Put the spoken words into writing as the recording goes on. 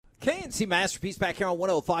See Masterpiece back here on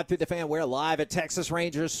 105 through the Fan. We're live at Texas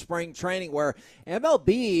Rangers spring training, where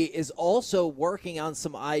MLB is also working on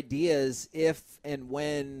some ideas if and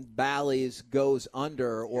when Bally's goes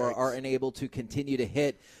under or are unable to continue to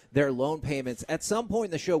hit their loan payments. At some point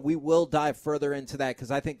in the show, we will dive further into that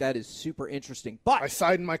because I think that is super interesting. But I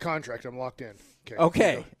signed my contract. I'm locked in.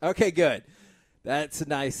 Okay, good. That's a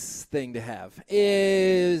nice thing to have.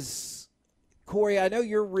 Corey, I know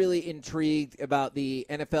you're really intrigued about the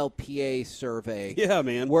NFLPA survey. Yeah,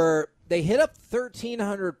 man. Where they hit up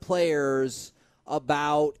 1,300 players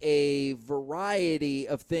about a variety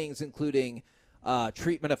of things, including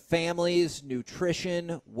treatment of families,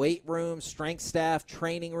 nutrition, weight room, strength staff,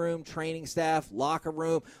 training room, training staff, locker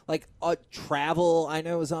room, like travel I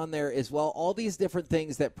know is on there as well. All these different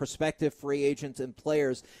things that prospective free agents and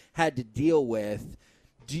players had to deal with.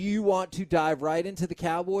 Do you want to dive right into the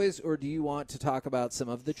Cowboys, or do you want to talk about some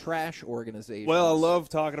of the trash organizations? Well, I love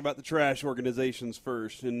talking about the trash organizations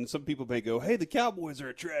first, and some people may go, hey, the Cowboys are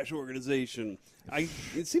a trash organization.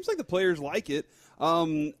 It seems like the players like it.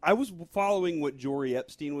 I was following what Jory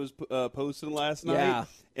Epstein was posting last night. Yeah.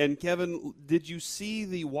 And, Kevin, did you see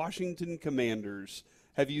the Washington Commanders?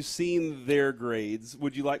 Have you seen their grades?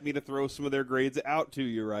 Would you like me to throw some of their grades out to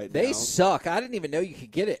you right now? They suck. I didn't even know you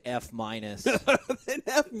could get an F-. An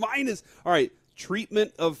F-. All right,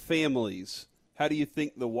 treatment of families. How do you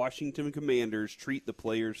think the Washington Commanders treat the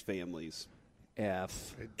players' families?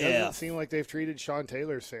 F. It doesn't seem like they've treated Sean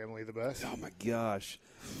Taylor's family the best. Oh, my gosh.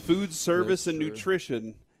 Food service and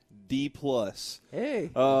nutrition, D+. Hey,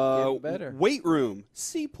 getting better. Weight room,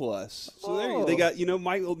 C+. So there they got,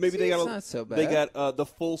 maybe they got not so bad. They got the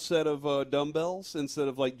full set of dumbbells instead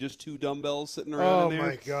of like just 2 dumbbells sitting around in there. Oh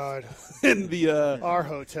my God! And the our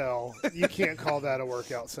hotel, you can't call that a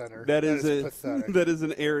workout center. that is pathetic. That is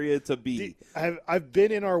an area to be. I've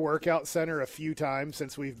been in our workout center a few times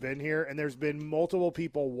since we've been here, and there's been multiple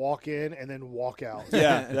people walk in and then walk out.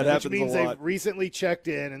 Yeah, that happens Which means a lot. they've recently checked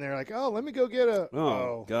in, and they're like, "Oh, let me go get a."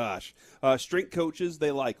 Oh gosh. Strength coaches,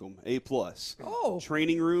 they like them. A+. Oh.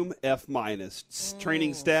 Training room, F-.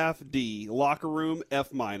 Training staff, D. Locker room,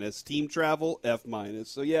 F-. Team travel, F-.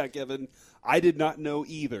 So yeah, Kevin, I did not know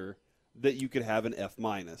either that you could have an F-,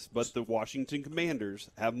 but the Washington Commanders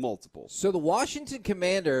have multiple. So the Washington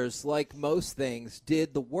Commanders, like most things,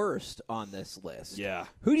 did the worst on this list. Yeah.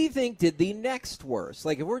 Who do you think did the next worst?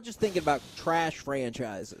 Like, if we're just thinking about trash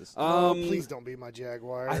franchises. Please don't be my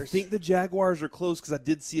Jaguars. I think the Jaguars are close because I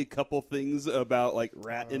did see a couple things about like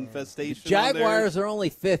rat infestation. Jaguars are only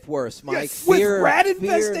 5th worst, Mike. Yes, with rat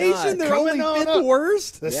infestation, they're only Coming on 5th up.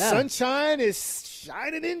 worst. The sunshine is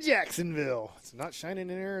shining in Jacksonville. It's not shining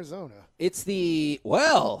in Arizona. it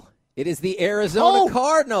is the Arizona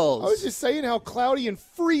Cardinals. I was just saying how cloudy and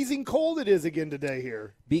freezing cold it is again today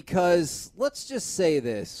here. Because let's just say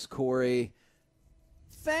this, Corey.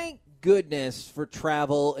 Thank goodness for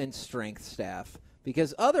travel and strength staff.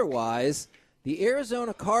 Because otherwise, the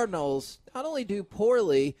Arizona Cardinals not only do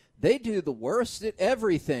poorly, they do the worst at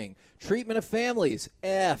everything. Treatment of families,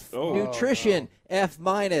 F. Nutrition, F-.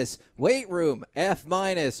 Weight room, F-.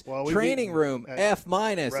 Training room, F-.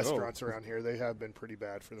 Restaurants around here, they have been pretty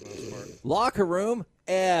bad for the most part. Locker room,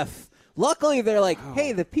 F. Luckily, they're like,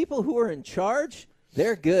 hey, the people who are in charge,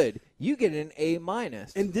 they're good. You get an A-.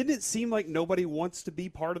 And didn't it seem like nobody wants to be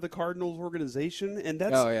part of the Cardinals organization? And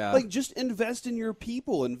that's like, just invest in your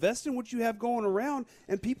people, invest in what you have going around,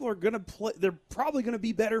 and people are going to play. They're probably going to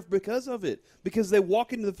be better because of it, because they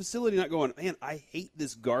walk into the facility not going, man, I hate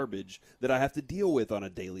this garbage that I have to deal with on a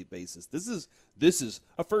daily basis. This is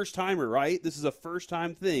a first timer, right? This is a first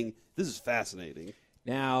time thing. This is fascinating.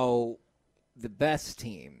 Now, the best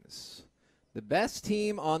teams. The best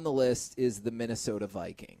team on the list is the Minnesota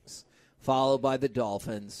Vikings, followed by the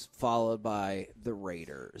Dolphins, followed by the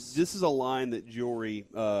Raiders. This is a line that Jory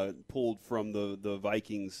pulled from the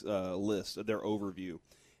Vikings list, their overview.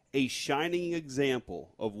 A shining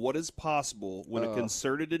example of what is possible when a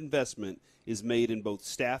concerted investment is made in both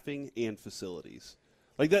staffing and facilities.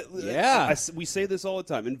 Like that, yeah. We say this all the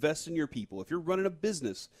time. Invest in your people. If you're running a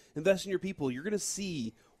business, invest in your people. You're going to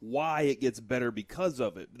see why it gets better because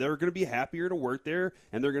of it. They're going to be happier to work there,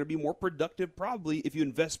 and they're going to be more productive probably if you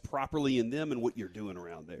invest properly in them and what you're doing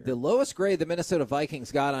around there. The lowest grade the Minnesota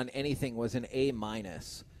Vikings got on anything was an A-.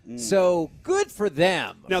 So good for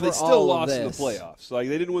them. Now, for they still all lost of in the this. playoffs. Like,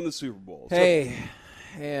 they didn't win the Super Bowl. Hey,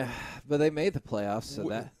 yeah, but they made the playoffs, so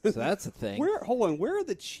that's a thing. Where are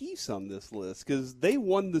the Chiefs on this list? Because they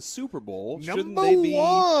won the Super Bowl. Shouldn't Number they be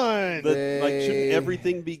one. shouldn't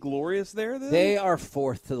everything be glorious there then? They are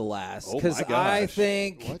 4th to the last. Oh, Because my gosh. I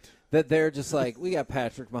think What? that they're just like, we got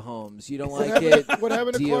Patrick Mahomes. You don't like it? What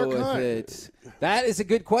happened to Deal Clark with Hunt? it. That is a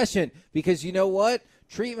good question because you know what?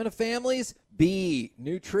 Treatment of families, B.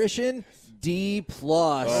 Nutrition, D+.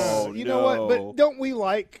 Oh, you know what? But don't we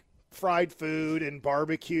like fried food and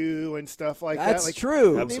barbecue and stuff like that? That's like,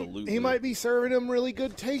 true. Absolutely. He might be serving them really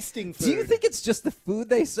good tasting food. Do you think it's just the food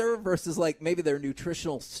they serve versus like maybe their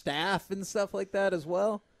nutritional staff and stuff like that as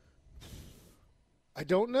well? I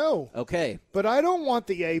don't know. Okay. But I don't want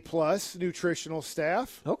the A+ nutritional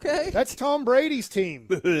staff. Okay. That's Tom Brady's team.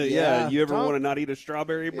 Yeah. You ever Tom- want to not eat a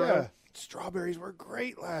strawberry, bro? Yeah. Strawberries were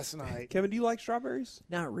great last night. Kevin, do you like strawberries?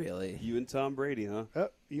 Not really. You and Tom Brady, huh?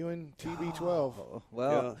 You and TB12. Oh,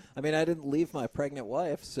 well, Yeah. I mean, I didn't leave my pregnant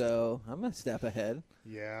wife, so I'm a step ahead.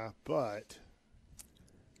 Yeah, but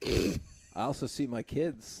I also see my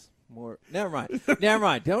kids more. Never mind. Never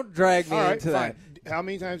mind. Don't drag me all right, into fine. that. How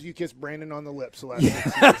many times you kissed Brandon on the lips the last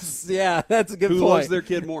 6 years? Yeah, that's a good Who point. loves their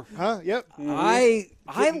kid more? Huh? Yep. Tell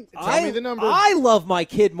me the number. I love my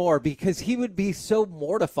kid more because he would be so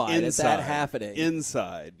mortified at that happening.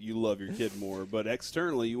 Inside, you love your kid more, but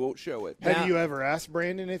externally, you won't show it. Have Now- you ever asked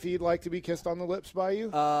Brandon if he'd like to be kissed on the lips by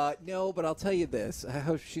you? No, but I'll tell you this. I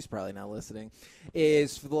hope she's probably not listening.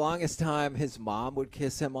 Is for the longest time his mom would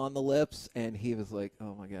kiss him on the lips, and he was like,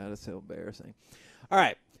 "Oh my god, it's so embarrassing." All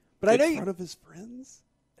right, but I know In you. front of his friends?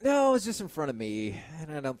 No, it's just in front of me,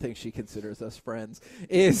 and I don't think she considers us friends.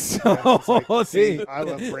 Is so. It's like, see, I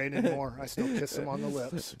love Brandon more. I still kiss him on the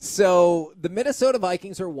lips. So the Minnesota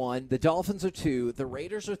Vikings are 1, the Dolphins are 2, the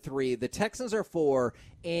Raiders are 3, the Texans are 4,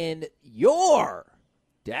 and your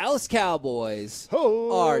Dallas Cowboys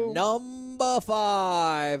Ho! are number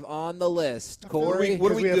 5 on the list. Corey,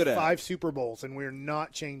 What are we Because good have at? 5 Super Bowls, and we're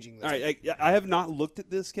not changing this. All right, I have not looked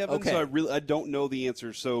at this, Kevin, Okay. so I don't know the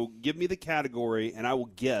answer. So give me the category, and I will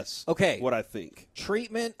guess Okay. what I think.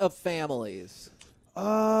 treatment of families.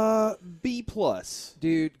 B+.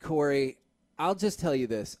 Dude, Corey, I'll just tell you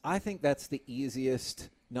this. I think that's the easiest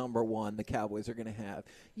number 1 the Cowboys are going to have.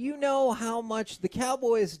 You know how much the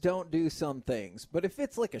Cowboys don't do some things, but if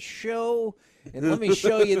it's like a show and let me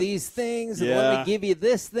show you these things and let Yeah. me give you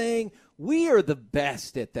this thing, we are the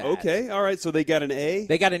best at that. Okay, all right, so they got an A.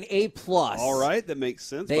 They got an A+. All right, that makes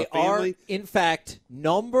sense. They My family, are, in fact,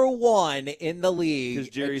 number 1 in the league because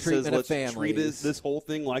Jerry at says, treatment let's of treat families. this whole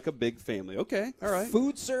thing like a big family. Okay, all right.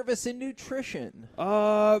 Food service and nutrition.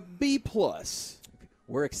 B+.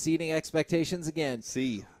 We're exceeding expectations again.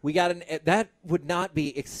 C. We got that would not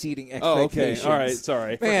be exceeding Oh, okay. expectations. All right,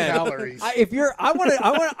 sorry. Man, calories.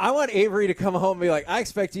 I want Avery to come home and be like, I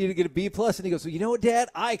expect you to get a B+, and he goes, well, you know what, Dad?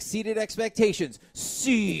 I exceeded expectations.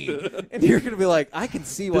 C. And you're going to be like, I can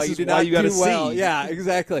see why This you is did why not you got a do well. C. Yeah,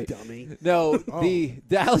 exactly. Dummy. No, the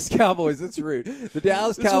Dallas Cowboys. That's rude. The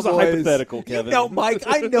Dallas This was Cowboys. a hypothetical, Kevin. No, Mike.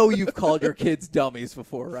 I know you've called your kids dummies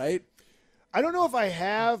before, right? I don't know if I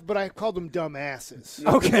have, but I called them dumbasses.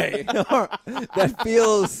 Okay. That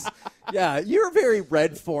feels, yeah, you're very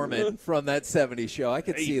Red Foreman from that 70s show. I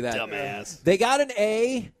could see that. Dumbass. They got an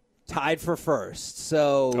A, tied for first.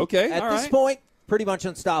 So Okay, at all this right. point, pretty much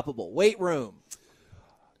unstoppable. Weight room.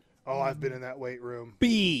 Oh, I've been in that weight room.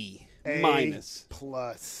 B A+. minus.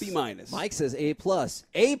 plus. B minus. Mike says A+. A+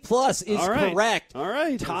 is All right. correct. All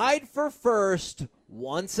right. Tied for first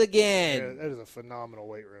once Yeah, again. that is a phenomenal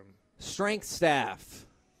weight room. Strength staff.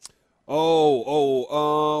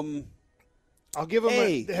 I'll give them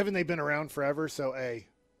A. haven't they been around forever? So A.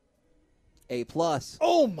 A+.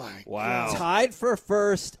 Oh my Wow. God. Tied for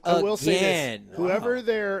first I will say again. this. Whoever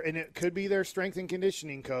their, and it could be their strength and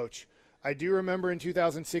conditioning coach. I do remember in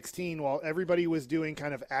 2016, while everybody was doing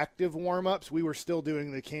kind of active warm-ups, we were still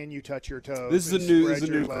doing the can you touch your toes. This is a and new spread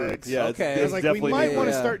your group. legs. Yeah, Okay. it's I was like, we definitely might new. want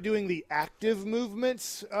to Yeah. start doing the active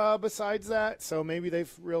movements besides that. So maybe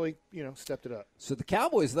they've really, stepped it up. So the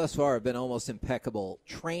Cowboys thus far have been almost impeccable.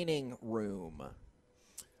 Training room.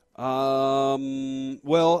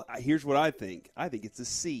 Well, here's what I think. I think it's a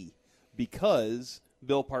C because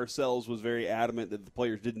Bill Parcells was very adamant that the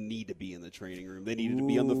players didn't need to be in the training room. They needed to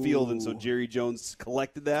be on the field, and so Jerry Jones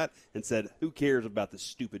collected that and said, who cares about the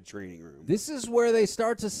stupid training room? This is where they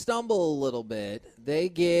start to stumble a little bit. They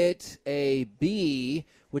get a B,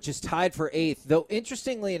 which is tied for 8th. Though,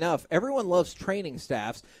 interestingly enough, everyone loves training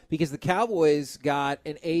staffs because the Cowboys got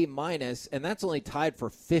an A-, and that's only tied for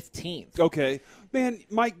 15th. Okay. Man,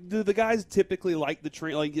 Mike, do the guys typically like the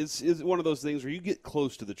train? Like, is it one of those things where you get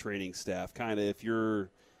close to the training staff, kind of, if you're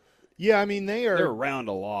Yeah, I mean, they're around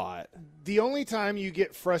a lot. the only time you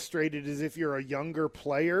get frustrated is if you're a younger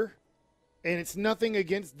player, and it's nothing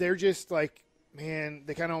against. They're just like, man,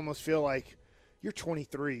 they kind of almost feel like you're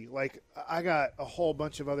 23. Like, I got a whole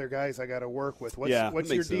bunch of other guys I got to work with. What's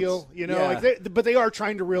your deal? Sense. You know, but they are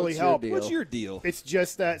trying to really help. What's your deal? It's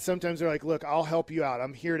just that sometimes they're like, look, I'll help you out.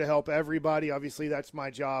 I'm here to help everybody. Obviously, that's my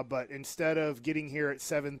job. But instead of getting here at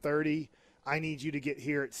 7:30, I need you to get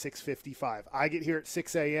here at 6:55. I get here at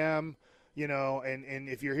 6 a.m., you know, and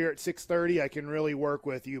if you're here at 6:30, I can really work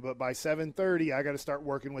with you. But by 7:30, I got to start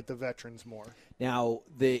working with the veterans more. Now,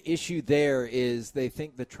 the issue there is they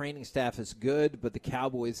think the training staff is good, but the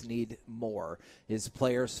Cowboys need more. His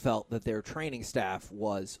players felt that their training staff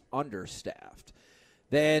was understaffed.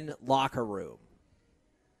 Then locker room.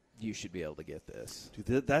 You should be able to get this.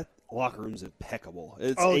 Dude, that locker room's impeccable.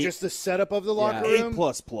 It's just the setup of the locker room?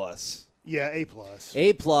 A++. Yeah, A+.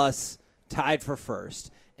 A+, tied for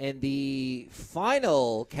first. And the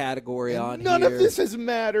final category on none here, of this has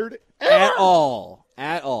mattered at all.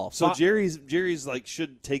 So Jerry's like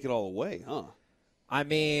should take it all away, huh? I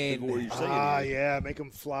mean, what you're saying yeah, make them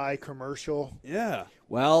fly commercial. Yeah.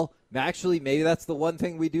 Well, actually, maybe that's the one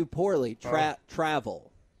thing we do poorly: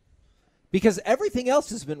 travel, because everything else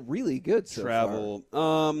has been really good so far.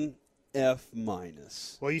 F-.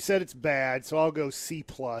 Well, you said it's bad, so I'll go C+.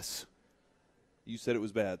 You said it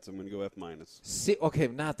was bad, so I'm going to go F-. C, okay,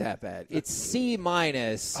 not that bad. It's C-.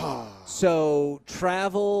 So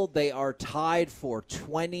travel, they are tied for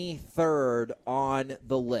 23rd on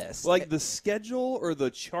the list. Like the schedule or the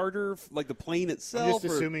charter, like the plane itself? I'm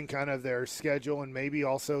just assuming kind of their schedule and maybe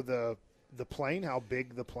also the plane, how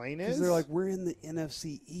big the plane is. Because they're like, we're in the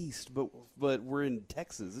NFC East, but we're in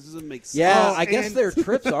Texas. This doesn't make sense. Yeah, I guess their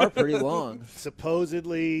trips are pretty long.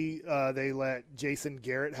 Supposedly, they let Jason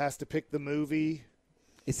Garrett has to pick the movie.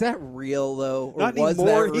 Is that real, though? Or not was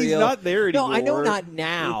anymore. That real? He's not there anymore. No, I know not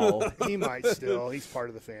now. He might still. He's part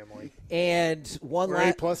of the family. And we're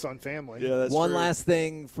A+ on family. Yeah, that's one true. last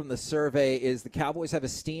thing from the survey is the Cowboys have a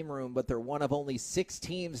steam room, but they're one of only 6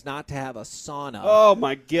 teams not to have a sauna. Oh,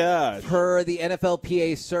 my gosh. Per the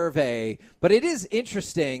NFLPA survey. But it is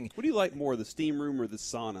interesting. What do you like more, the steam room or the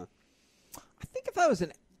sauna? I think if I was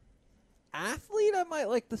an athlete, I might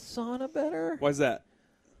like the sauna better. Why is that?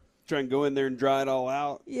 Try and go in there and dry it all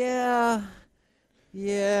out? Yeah.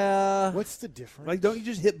 What's the difference? Like, don't you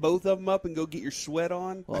just hit both of them up and go get your sweat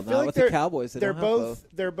on? Well, not with the Cowboys. They're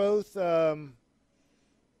both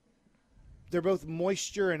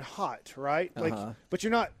moisture and hot, right? Like, but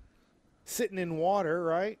you're not sitting in water,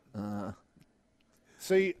 right?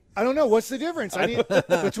 So I don't know. What's the difference? I mean,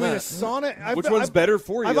 between a sauna, which one's better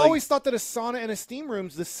for you? I've always thought that a sauna and a steam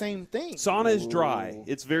room's the same thing. Sauna is dry.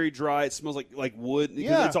 It's very dry. It smells like wood.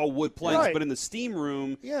 Yeah, it's all wood planks. Right. But in the steam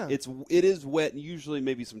room, yeah, it is wet. And usually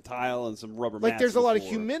maybe some tile and some rubber. Like mats there's a lot of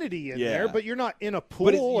before. humidity in there, but you're not in a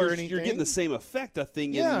pool or anything. You're getting the same effect, I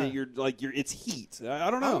think. Yeah. And it's heat. I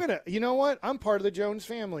don't know. You know what? I'm part of the Jones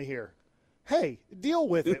family here. Hey, deal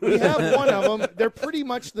with it. We have one of them. They're pretty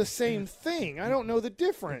much the same thing. I don't know the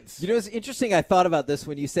difference. You know, it's interesting. I thought about this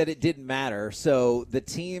when you said it didn't matter. So the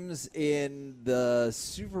teams in the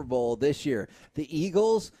Super Bowl this year, the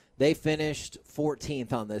Eagles, they finished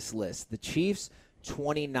 14th on this list. The Chiefs,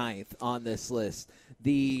 29th on this list.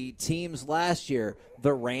 The teams last year,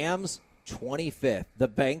 the Rams, 25th. The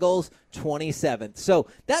Bengals, 27th. So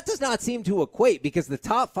that does not seem to equate because the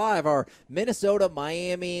top 5 are Minnesota,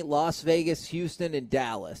 Miami, Las Vegas, Houston, and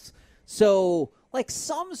Dallas. So, like,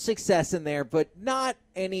 some success in there, but not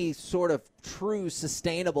any sort of true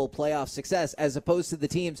sustainable playoff success as opposed to the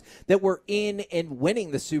teams that were in and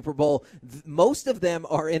winning the Super Bowl. Most of them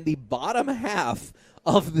are in the bottom half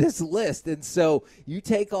of this list. And so you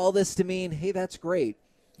take all this to mean, hey, that's great.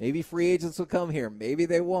 Maybe free agents will come here. Maybe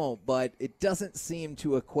they won't. But it doesn't seem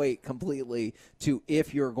to equate completely to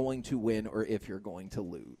if you're going to win or if you're going to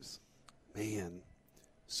lose. Man.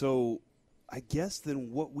 So I guess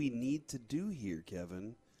then what we need to do here,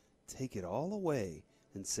 Kevin, take it all away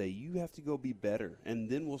and say you have to go be better, and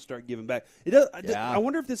then we'll start giving back. I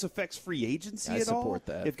wonder if this affects free agency at all. I support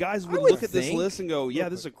that. If guys would look at this list and go, yeah,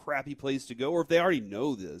 this is a crappy place to go, or if they already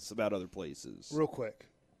know this about other places. Real quick.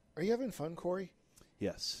 Are you having fun, Corey?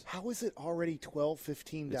 Yes. How is it already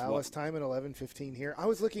 12:15 Dallas time and 11:15 here? I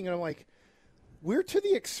was looking and I'm like, we're to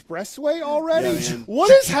the expressway already? Yeah, what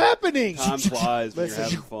is happening? Time flies when you're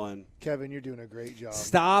having fun. Kevin, you're doing a great job.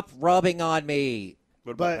 Stop rubbing on me.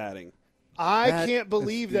 What about padding? I can't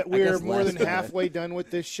believe that we're more than halfway done with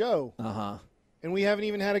this show. And we haven't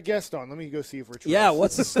even had a guest on. Let me go see if we're true. Yeah,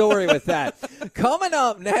 what's the story with that? Coming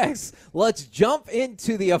up next, let's jump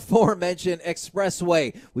into the aforementioned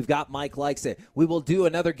Expressway. We've got Mike Likes It. We will do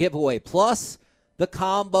another giveaway. Plus, the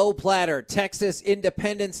Combo Platter, Texas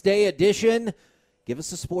Independence Day edition. Give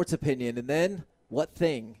us a sports opinion. And then, what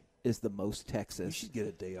thing is the most Texas? You should get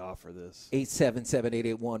a day off for this.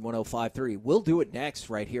 877-881-1053. We'll do it next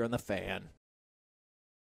right here on The Fan.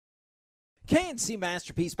 KNC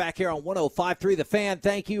Masterpiece back here on 105.3 The Fan.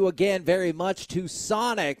 Thank you again very much to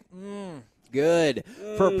Sonic. Good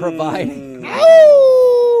for providing.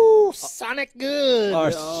 Oh, Sonic Good.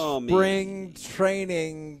 Our spring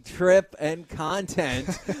training trip and content.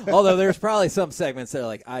 Although there's probably some segments that are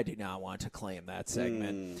like, I do not want to claim that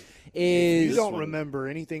segment. You don't remember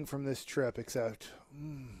anything from this trip except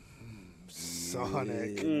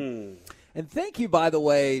Sonic. And thank you, by the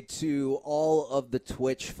way, to all of the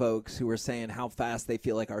Twitch folks who are saying how fast they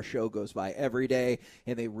feel like our show goes by every day,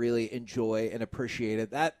 and they really enjoy and appreciate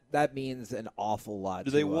it. That means an awful lot to us.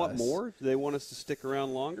 Do they want more? Do they want us to stick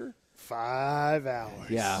around longer? 5 hours.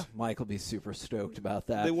 Yeah, Mike will be super stoked about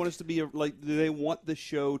that. They want us to be do they want the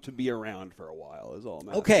show to be around for a while is all I'm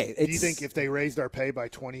asking. Okay. Do you think if they raised our pay by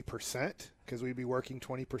 20%, because we'd be working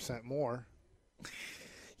 20% more?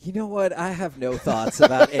 You know what? I have no thoughts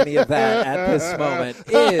about any of that at this moment.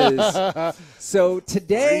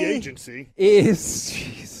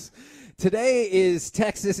 Today is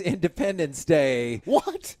Texas Independence Day.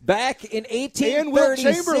 What? Back in 1836. And Wilt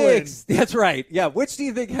Chamberlain. That's right. Yeah. Which do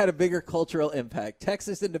you think had a bigger cultural impact?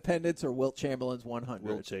 Texas Independence or Wilt Chamberlain's 100?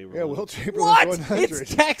 Wilt Chamberlain. Yeah, Wilt Chamberlain's 100.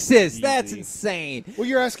 It's Texas. Easy. That's insane. Well,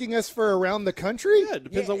 you're asking us for around the country? Yeah, it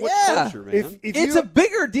depends on what culture, man. It's a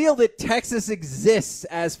bigger deal that Texas exists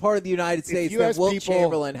as part of the United States than Wilt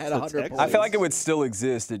Chamberlain had 100 points. I feel like it would still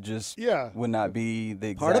exist. It just would not be the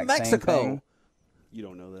exact part of Mexico. Same thing. You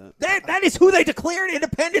don't know that. That is who they declared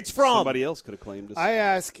independence from. Somebody else could have claimed us. I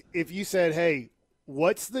ask if you said, hey,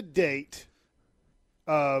 what's the date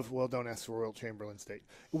of – well, don't ask for Wilt Chamberlain's date.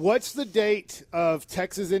 What's the date of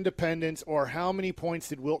Texas independence, or how many points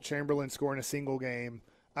did Wilt Chamberlain score in a single game?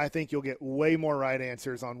 I think you'll get way more right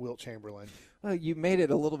answers on Wilt Chamberlain. Well, you made it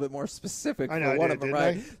a little bit more specific for one of them,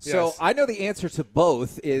 right? So I know the answer to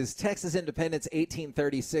both is Texas independence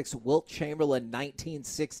 1836, Wilt Chamberlain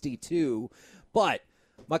 1962. But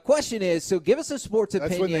my question is, so give us a sports opinion.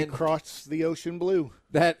 That's when they crossed the ocean blue.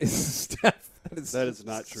 That is that is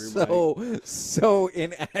not true, so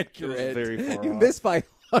inaccurate. It was very far you off. missed by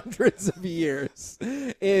hundreds of years.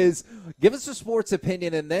 Is give us a sports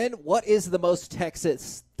opinion, and then what is the most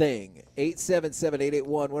Texas thing?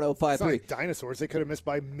 877-881-1053. It's not like dinosaurs. They could have missed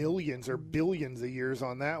by millions or billions of years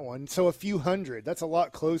on that one. So a few hundred. That's a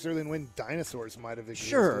lot closer than when dinosaurs might have existed.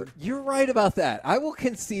 Sure, you're right about that. I will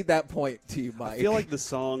concede that point to you, Mike. I feel like the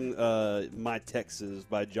song My Texas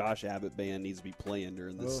by Josh Abbott Band needs to be playing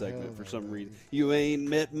during this segment for some reason. You ain't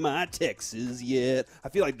met my Texas yet. I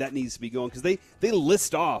feel like that needs to be going because they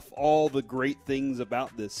list off all the great things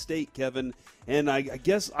about this state, Kevin. And I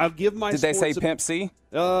guess I'll give my. Did they say Pimp C?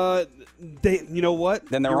 You know what?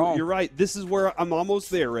 Then they're wrong. You're right. This is where I'm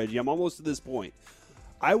almost there, Reggie. I'm almost to this point.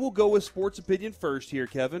 I will go with sports opinion first here,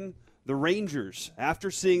 Kevin. The Rangers, after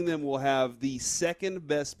seeing them, will have the second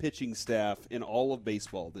best pitching staff in all of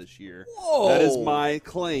baseball this year. Whoa. That is my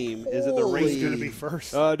claim. Is that the Rangers going to be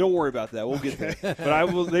first? Don't worry about that. We'll get there. But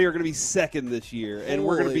they are going to be second this year, and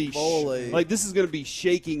we're going to be this is going to be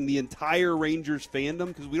shaking the entire Rangers fandom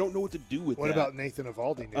because we don't know what to do with What that. about Nathan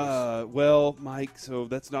Eovaldi news? Well, Mike, so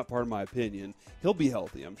that's not part of my opinion. He'll be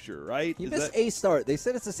healthy, I'm sure, right? He missed a start. They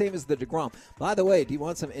said it's the same as the DeGrom. By the way, do you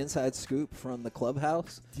want some inside scoop from the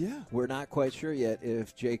clubhouse? Yeah. We're not quite sure yet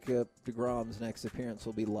if Jacob DeGrom's next appearance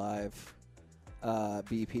will be live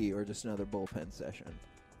BP or just another bullpen session.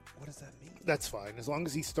 What does that mean? That's fine, as long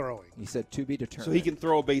as he's throwing. He said to be determined. So he can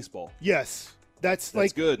throw a baseball. Yes. That's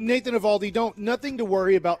like good. Nathan Eovaldi, nothing to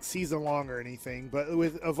worry about season long or anything, but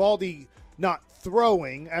with Eovaldi not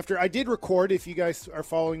throwing, after I did record, if you guys are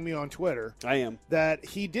following me on Twitter, I am, that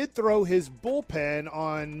he did throw his bullpen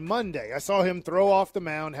on Monday. I saw him throw off the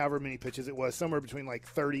mound, however many pitches it was, somewhere between like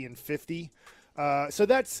 30 and 50. So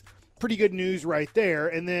that's pretty good news right there.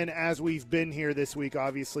 And then as we've been here this week,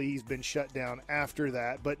 obviously he's been shut down after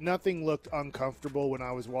that, but nothing looked uncomfortable when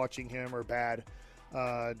I was watching him or bad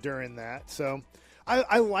during that. So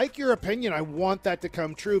I like your opinion. I want that to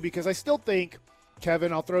come true because I still think,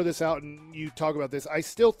 Kevin, I'll throw this out and you talk about this. I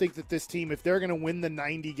still think that this team, if they're going to win the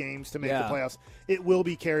 90 games to make the playoffs, it will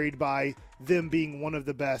be carried by them being one of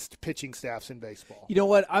the best pitching staffs in baseball. You know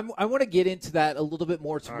what? I want to get into that a little bit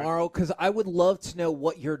more tomorrow because I would love to know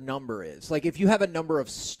what your number is. Like if you have a number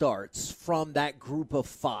of starts from that group of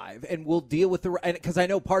 5, and we'll deal with the – because I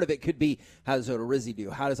know part of it could be how does Odorizzi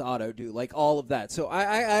do? How does Otto do? Like all of that. So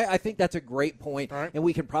I think that's a great point, and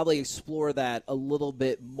we can probably explore that a little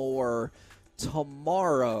bit more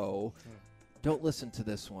tomorrow. Don't listen to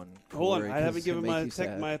this one. Hold on, I haven't given my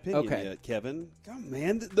opinion yet, Kevin. Come on,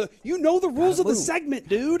 man. You know the rules of the segment,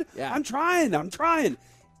 dude. Yeah. I'm trying.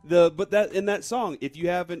 But in that song, if you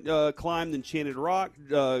haven't climbed Enchanted Rock,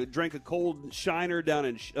 drank a cold shiner down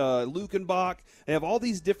in Lukenbach, they have all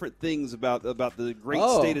these different things about the great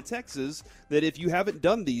state of Texas. That if you haven't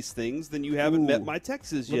done these things, then you haven't met my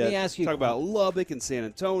Texas yet. Let me ask you. Talk about Lubbock and San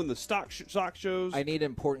Antonio and the stock shows. I need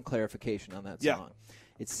important clarification on that song.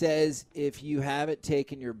 It says if you haven't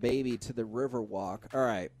taken your baby to the Riverwalk. All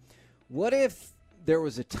right. What if there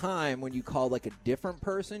was a time when you called like a different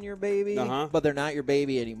person your baby, but they're not your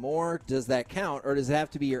baby anymore? Does that count, or does it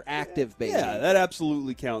have to be your active baby? Yeah, that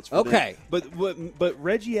absolutely counts for them. But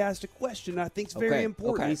Reggie asked a question I think is very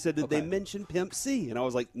important. He said, did they mention Pimp C? And I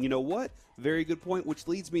was like, you know what? Very good point, which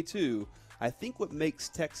leads me to, I think what makes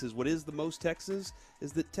Texas, what is the most Texas,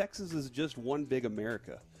 is that Texas is just one big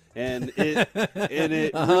America. And it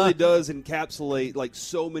really does encapsulate like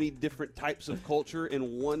so many different types of culture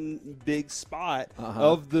in one big spot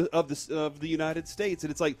of the United States,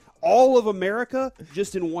 and it's like all of America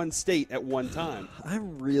just in one state at one time.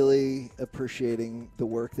 I'm really appreciating the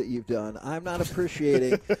work that you've done. I'm not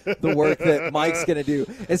appreciating the work that Mike's going to do.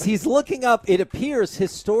 As he's looking up, it appears,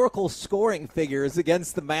 historical scoring figures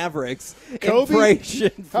against the Mavericks. Kobe,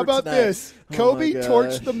 how about this? Kobe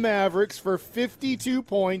torched the Mavericks for 52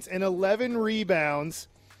 points and 11 rebounds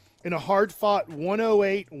in a hard-fought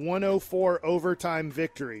 108-104 overtime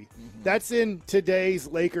victory. That's in today's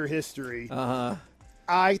Laker history.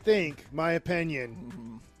 I think, my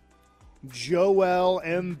opinion, Joel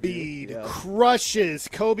Embiid crushes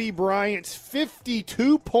Kobe Bryant's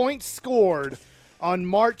 52 points scored on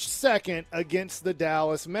March 2nd against the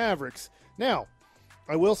Dallas Mavericks. Now,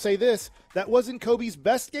 I will say this. That wasn't Kobe's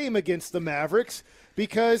best game against the Mavericks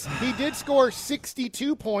because he did score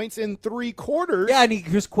 62 points in 3 quarters. Yeah, and he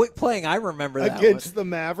just quit playing. I remember that against the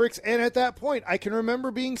Mavericks. And at that point, I can remember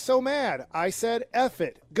being so mad. I said, F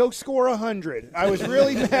it. Go score 100. I was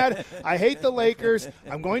really mad. I hate the Lakers.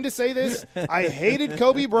 I'm going to say this. I hated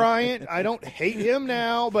Kobe Bryant. I don't hate him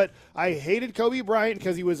now, but I hated Kobe Bryant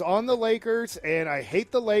because he was on the Lakers, and I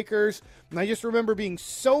hate the Lakers. And I just remember being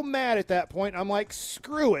so mad at that point. I'm like,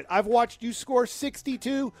 screw it. I've watched you score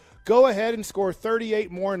 62. Go ahead and score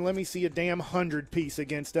 38 more and let me see a damn 100-piece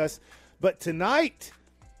against us. But tonight,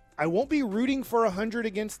 I won't be rooting for 100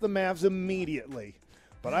 against the Mavs immediately.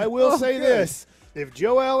 But I will say this. If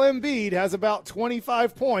Joel Embiid has about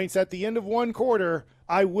 25 points at the end of one quarter,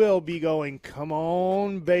 I will be going, come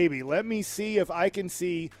on, baby. Let me see if I can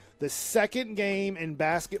see the second game in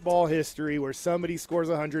basketball history where somebody scores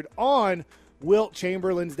 100 on Wilt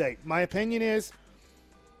Chamberlain's day. My opinion is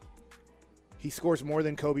he scores more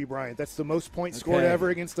than Kobe Bryant. That's the most points scored ever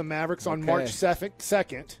against the Mavericks on March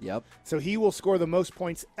 2nd. Yep. So he will score the most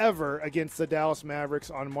points ever against the Dallas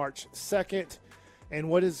Mavericks on March 2nd. And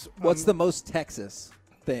what's the most Texas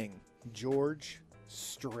thing? George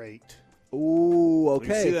Strait. Ooh,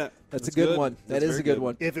 okay. That's a good one. That is a good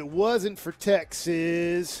one. If it wasn't for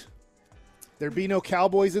Texas, there'd be no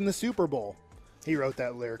Cowboys in the Super Bowl. He wrote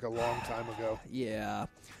that lyric a long time ago. Yeah.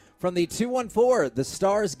 From the 214, the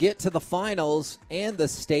Stars get to the finals and the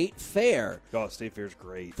State Fair. Oh, State Fair's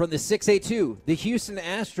great. From the 682, the Houston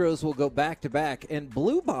Astros will go back-to-back, and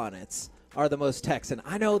Blue Bonnets are the most Texan.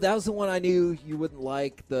 I know that was the one I knew you wouldn't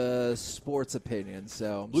like the sports opinion.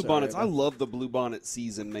 So Blue Bonnets, I love the Blue Bonnet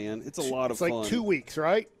season, man. It's a lot of fun. It's like 2 weeks,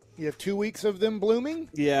 right? You have 2 weeks of them blooming?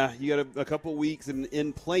 Yeah, you got a couple weeks. And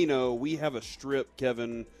in Plano, we have a strip,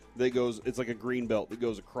 Kevin, that goes, it's like a green belt that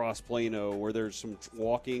goes across Plano where there's some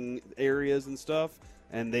walking areas and stuff,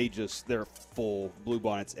 and they're full Blue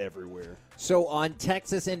Bonnets everywhere. So on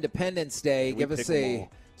Texas Independence Day, give us a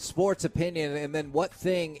sports opinion, and then what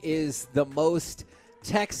thing is the most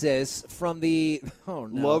Texas from the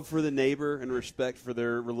love for the neighbor and respect for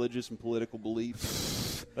their religious and political beliefs?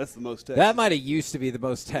 That's the most Texas. That might have used to be the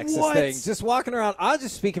most Texas thing. Just walking around, I was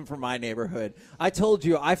just speaking from my neighborhood. I told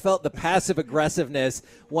you I felt the passive aggressiveness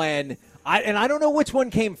when I don't know which one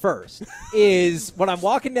came first, is when I'm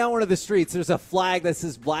walking down one of the streets, there's a flag that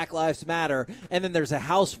says Black Lives Matter, and then there's a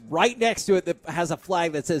house right next to it that has a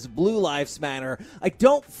flag that says Blue Lives Matter. I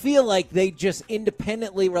don't feel like they just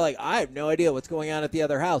independently were like, I have no idea what's going on at the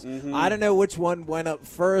other house. Mm-hmm. I don't know which one went up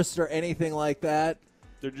first or anything like that.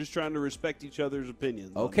 They're just trying to respect each other's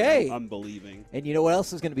opinions. Okay. I'm believing. And you know what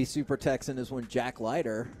else is going to be super Texan is when Jack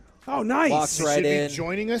Leiter Oh, nice. Walks right in. Be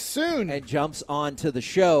joining us soon. And jumps onto the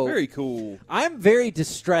show. Very cool. I'm very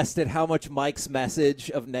distressed at how much Mike's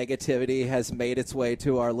message of negativity has made its way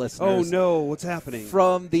to our listeners. Oh, no. What's happening?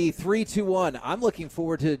 From the 3-2-1, I'm looking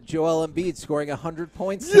forward to Joel Embiid scoring 100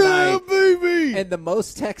 points tonight. Yeah, baby! And the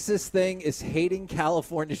most Texas thing is hating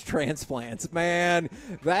California's transplants. Man,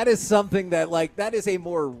 that is something that is a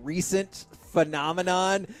more recent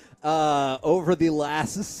phenomenon over the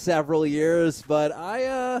last several years. But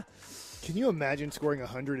can you imagine scoring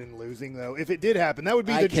 100 and losing, though? If it did happen, that would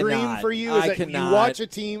be the dream for you. Is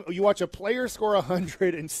that you watch a player score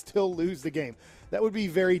 100 and still lose the game. That would be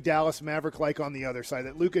very Dallas Maverick-like on the other side,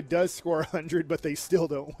 that Luka does score 100, but they still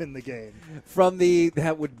don't win the game.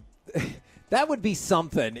 That would be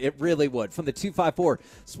something. It really would. From the 254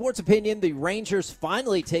 Sports Opinion, the Rangers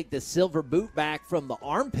finally take the silver boot back from the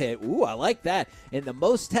armpit. Ooh, I like that. And the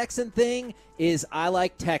most Texan thing is I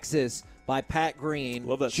Like Texas by Pat Green.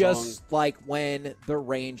 Love that just song. like when the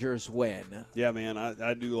Rangers win. Yeah, man,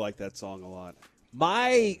 I do like that song a lot.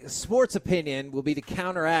 My sports opinion will be to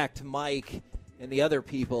counteract Mike and the other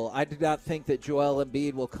people. I do not think that Joel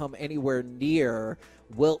Embiid will come anywhere near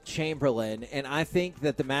Wilt Chamberlain, and I think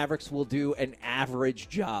that the Mavericks will do an average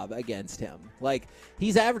job against him. Like,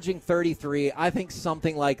 he's averaging 33. I think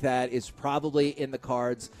something like that is probably in the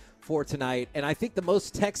cards for tonight, and I think the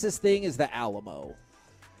most Texas thing is the Alamo.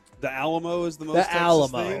 The Alamo is the most Texas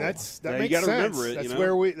Alamo thing? That yeah, makes you gotta sense.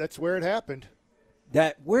 Remember it, That's where it happened.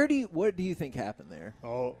 What do you think happened there?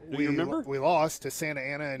 Oh, you remember? We lost to Santa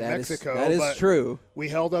Ana in Mexico. That is true. We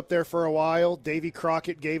held up there for a while. Davy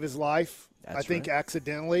Crockett gave his life. I think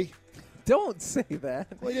accidentally. Don't say that.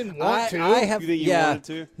 Well, he didn't want to. You think you wanted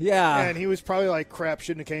to? Yeah. And he was probably like, crap,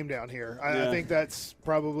 shouldn't have came down here. I think that's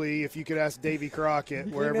probably, if you could ask Davy Crockett,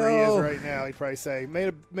 wherever he is right now, he'd probably say,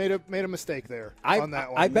 made a mistake there on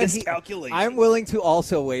that one. I bet Miscalculation. I'm willing to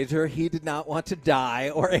also wager he did not want to die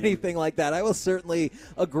or anything like that. I will certainly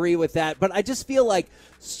agree with that. But I just feel like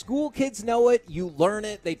school kids know it. You learn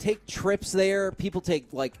it. They take trips there. People take,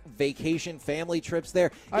 like, vacation family trips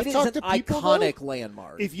there. It is an iconic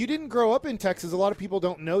landmark. If you didn't grow up in Texas, a lot of people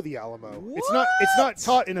don't know the Alamo. What? It's not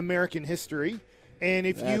taught in American history. And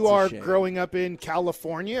if you are growing up in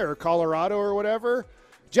California or Colorado or whatever,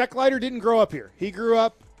 Jack Leiter didn't grow up here. He grew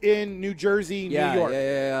up in New Jersey, New York.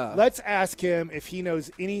 Yeah. Let's ask him if he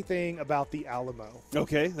knows anything about the Alamo.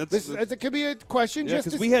 Okay, it could be a question. Yeah,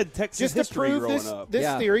 because we had Texas history to prove growing up.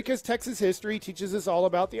 This theory, because Texas history teaches us all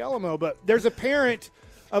about the Alamo. But there's a parent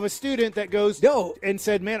of a student that goes and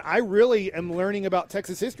said, man, I really am learning about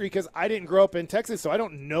Texas history because I didn't grow up in Texas, so I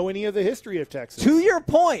don't know any of the history of Texas. To your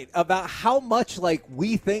point about how much, like,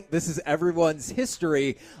 we think this is everyone's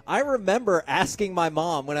history, I remember asking my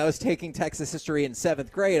mom when I was taking Texas history in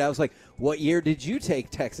 7th grade, I was like, what year did you take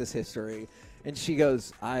Texas history? And she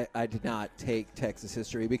goes, I did not take Texas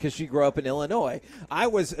history, because she grew up in Illinois. I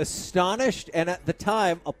was astonished and at the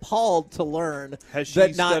time appalled to learn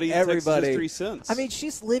that not everybody. Texas history since? I mean,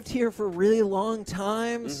 she's lived here for a really long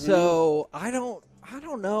time, so I don't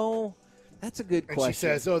know. That's a good question. And she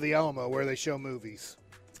says, the Alamo, where they show movies.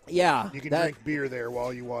 Yeah. You can drink beer there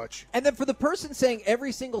while you watch. And then for the person saying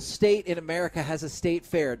every single state in America has a state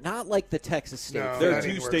fair, not like the Texas state fair. There are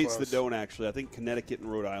 2 states that don't, actually. I think Connecticut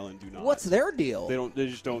and Rhode Island do not. What's their deal? They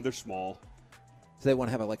just don't. They're small. So they want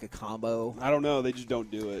to have a combo? I don't know. They just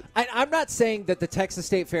don't do it. I'm not saying that the Texas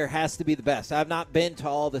State Fair has to be the best. I've not been to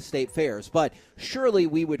all the state fairs, but surely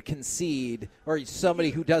we would concede, or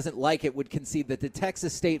somebody who doesn't like it would concede, that the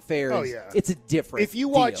Texas State Fair it's a different If you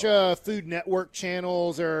watch Food Network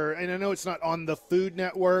channels, and I know it's not on the Food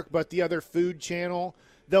Network, but the other food channel,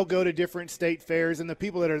 they'll go to different state fairs, and the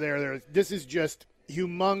people that are there, this is just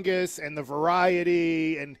humongous, and the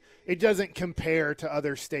variety, and it doesn't compare to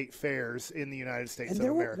other state fairs in the United States of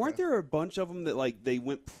America. Weren't there a bunch of them that they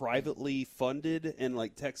went privately funded, and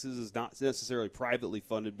Texas is not necessarily privately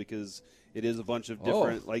funded because it is a bunch of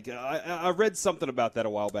different. I read something about that a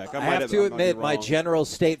while back. I have to admit, my general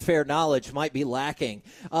state fair knowledge might be lacking.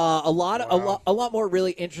 A lot more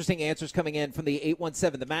really interesting answers coming in from the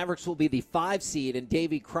 817. The Mavericks will be the 5 seed, and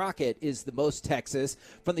Davy Crockett is the most Texas.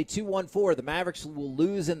 From the 214, the Mavericks will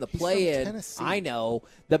lose in the play-in. I know.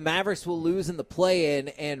 The Mavericks will lose in the play-in,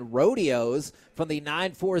 and rodeos. From the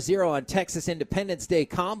 940 on Texas Independence Day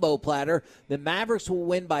combo platter, the Mavericks will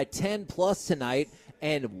win by 10+ tonight.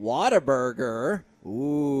 And Whataburger,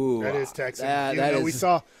 ooh. That is Texas.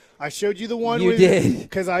 I showed you the one. You did.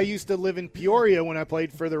 Because I used to live in Peoria when I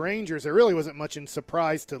played for the Rangers. There really wasn't much in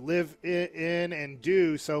surprise to live in and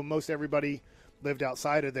do, so most everybody lived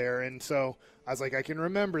outside of there. And so I was like, I can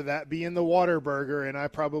remember that being the Whataburger, and I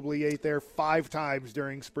probably ate there 5 times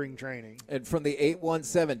during spring training. And from the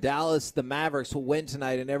 817, Dallas, the Mavericks will win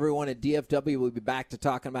tonight, and everyone at DFW will be back to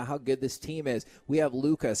talking about how good this team is. We have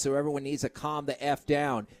Luka, so everyone needs to calm the F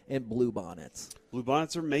down, and Blue Bonnets. Blue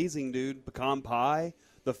Bonnets are amazing, dude. Pecan pie.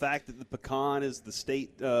 The fact that the pecan is the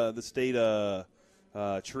state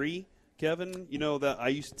tree. Kevin, you know that I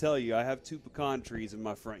used to tell you I have 2 pecan trees in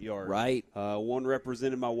my front yard. Right. One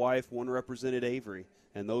represented my wife, one represented Avery.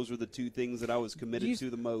 And those were the 2 things that I was committed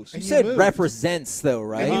to the most. You said represents, though,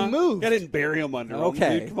 right? And you moved. I didn't bury them under them.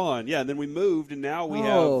 Dude, come on. Yeah, and then we moved, and now we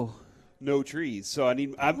have no trees. So I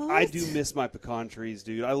do miss my pecan trees,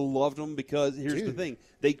 dude. I loved them because here's the thing.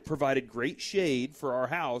 They provided great shade for our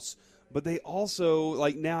house. But they also,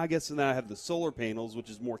 like now I guess now I have the solar panels, which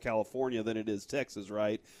is more California than it is Texas,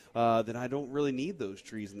 right? Then I don't really need those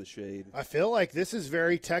trees in the shade. I feel like this is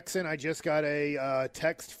very Texan. I just got a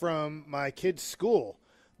text from my kid's school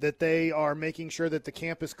that they are making sure that the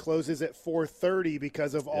campus closes at 4:30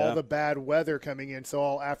 because of all the bad weather coming in. So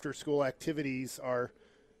all after-school activities are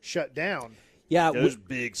shut down. Yeah, there's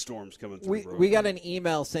big storms coming through. We got an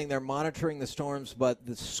email saying they're monitoring the storms, but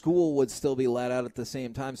the school would still be let out at the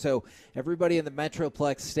same time. So everybody in the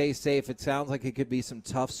Metroplex, stay safe. It sounds like it could be some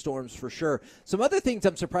tough storms for sure. Some other things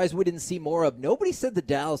I'm surprised we didn't see more of. Nobody said the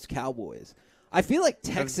Dallas Cowboys. I feel like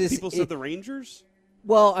Texas. People said the Rangers?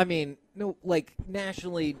 Well, I mean, no, like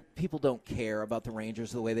nationally, people don't care about the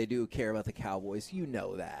Rangers the way they do care about the Cowboys. You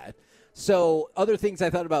know that. So other things I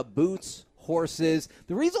thought about: boots, horses.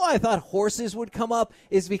 The reason why I thought horses would come up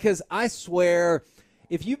is because I swear,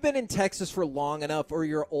 if you've been in Texas for long enough or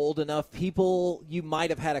you're old enough, you might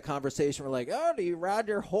have had a conversation where like, oh, do you ride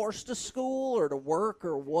your horse to school or to work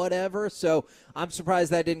or whatever? So I'm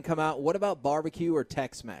surprised that didn't come out. What about barbecue or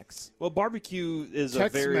Tex-Mex? Well, barbecue is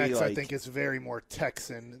Tex-Mex, a very, I think, is very more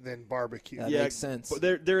Texan than barbecue. That makes sense.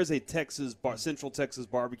 There is a Central Texas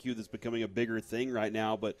barbecue that's becoming a bigger thing right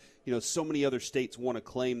now, but you know, so many other states want to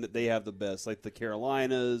claim that they have the best, like the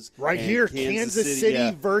Carolinas. Right here, Kansas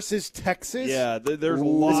City versus Texas. Yeah, there's a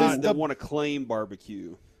lot that want to claim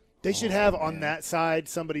barbecue. They should have on that side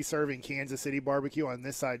somebody serving Kansas City barbecue, on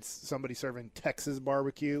this side somebody serving Texas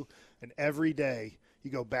barbecue, and every day you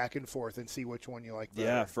go back and forth and see which one you like better.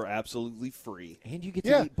 Yeah, for absolutely free. And you get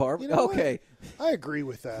to eat barbecue. You know okay. What? I agree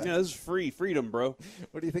with that. Yeah, this is free. Freedom, bro.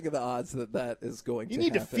 What do you think of the odds that is going to happen?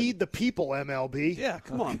 You need to feed the people, MLB. Yeah,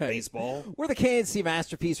 come on, baseball. We're the KNC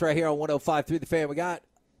Masterpiece right here on 105.3 The Fan. We got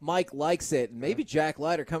Mike Likes It, and maybe Jack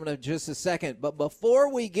Leiter coming up in just a second. But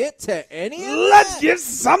before we get to any of let's give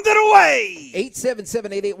something away.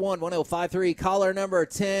 877-881-1053. Caller number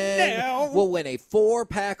 10 will win a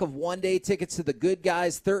 4-pack of one-day tickets to the Good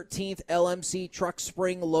Guys 13th LMC Truck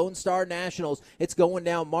Spring Lone Star Nationals. It's going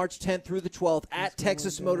down March 10th through the 12th at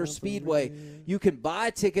Texas Motor Speedway. You can buy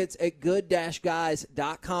tickets at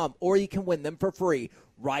good-guys.com, or you can win them for free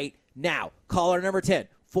right now. Caller number 10.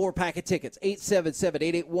 4-pack of tickets,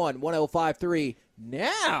 877-881-1053.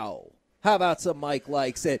 Now, how about some Mike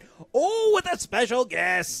Likes It? Oh, with a special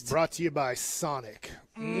guest. Brought to you by Sonic.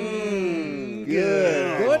 Good.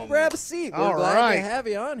 Go ahead and grab a seat. We're glad to have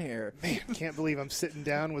you on here. Man, can't believe I'm sitting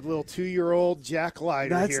down with little 2-year-old Jack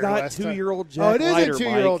Leiter here. That's not 2-year-old Jack Leiter, Oh, it is a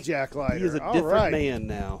 2-year-old Jack Leiter. He is a different man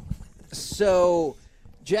now. So,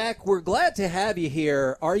 Jack, we're glad to have you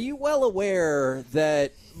here. Are you well aware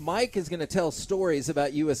that Mike is going to tell stories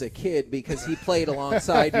about you as a kid because he played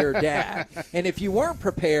alongside your dad? And if you weren't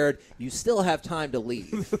prepared, you still have time to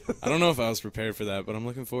leave. I don't know if I was prepared for that, but I'm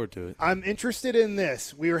looking forward to it. I'm interested in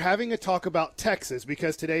this. We were having a talk about Texas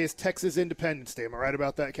because today is Texas Independence Day. Am I right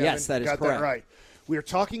about that, Kevin? Yes, that is correct. Got that right. We were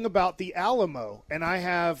talking about the Alamo, and I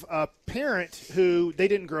have a parent who they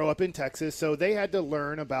didn't grow up in Texas, so they had to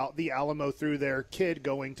learn about the Alamo through their kid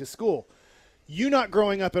going to school. You not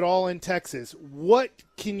growing up at all in Texas, what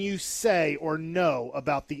can you say or know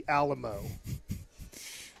about the Alamo?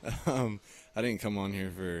 I didn't come on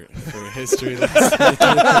here for a history lesson.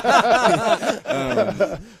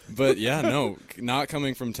 But, yeah, no, not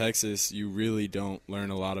coming from Texas, you really don't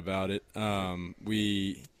learn a lot about it.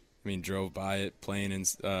 We drove by it playing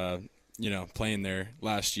playing there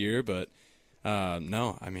last year, but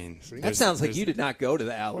no, that sounds like you did not go to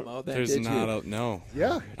the Alamo. Then, there's not no.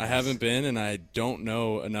 Yeah, I haven't been, and I don't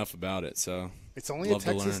know enough about it. So it's only a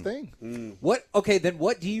Texas thing. What? Okay, then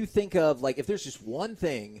what do you think of? Like, if there's just one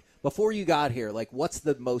thing before you got here, like, what's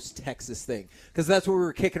the most Texas thing? Because that's what we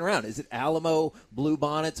were kicking around. Is it Alamo, Blue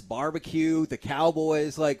Bonnets, barbecue, the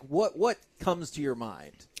Cowboys? Like, what comes to your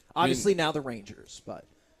mind? Obviously, now the Rangers, but.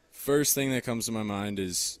 First thing that comes to my mind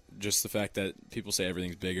is just the fact that people say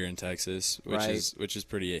everything's bigger in Texas, which is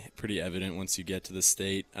pretty evident once you get to the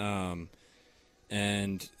state.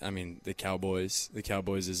 And I mean the Cowboys. The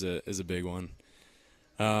Cowboys is a big one.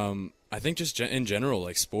 I think just in general,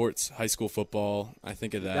 like sports, high school football. I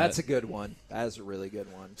think of that. That's a good one. That is a really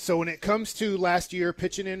good one. So when it comes to last year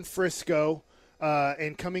pitching in Frisco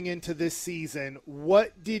and coming into this season,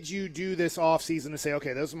 what did you do this offseason to say,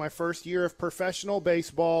 okay, this is my first year of professional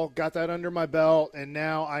baseball, got that under my belt, and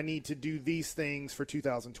now I need to do these things for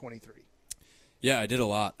 2023? Yeah, I did a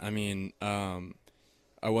lot. I mean, I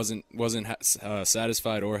wasn't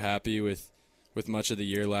satisfied or happy with much of the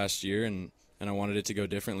year last year, and I wanted it to go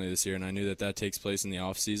differently this year, and I knew that takes place in the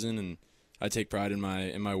off season, and I take pride in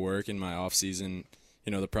my work in my off season,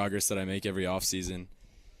 the progress that I make every off season.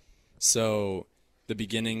 So the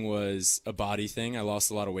beginning was a body thing. I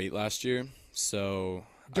lost a lot of weight last year, so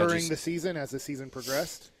during the season, as the season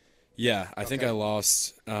progressed. Yeah, I think I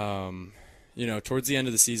lost. Towards the end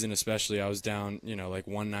of the season, especially, I was down, like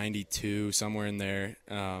 192, somewhere in there,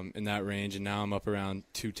 in that range, and now I'm up around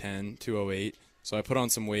 210, 208. So I put on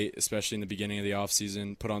some weight, especially in the beginning of the off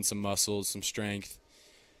season, put on some muscles, some strength,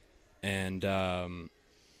 and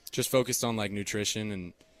just focused on like nutrition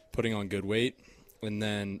and putting on good weight. And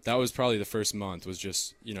then that was probably the first month was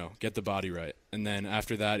just, get the body right. And then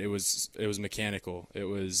after that, it was mechanical. It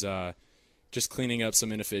was just cleaning up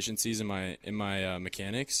some inefficiencies in my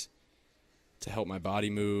mechanics to help my body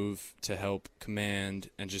move, to help command,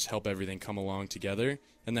 and just help everything come along together.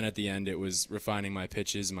 And then at the end, it was refining my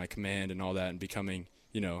pitches and my command and all that and becoming,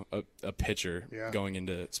 a pitcher going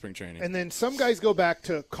into spring training. And then some guys go back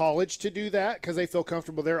to college to do that because they feel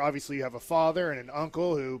comfortable there. Obviously, you have a father and an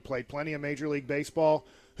uncle who played plenty of Major League Baseball.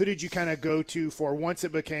 Who did you kind of go to for once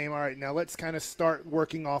it became, all right, now let's kind of start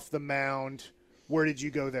working off the mound? Where did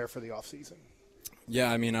you go there for the offseason?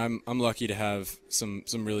 Yeah, I mean, I'm lucky to have some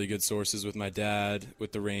really good sources with my dad,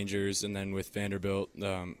 with the Rangers, and then with Vanderbilt.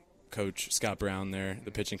 Coach Scott Brown there,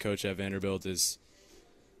 the pitching coach at Vanderbilt, is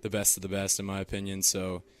the best of the best in my opinion.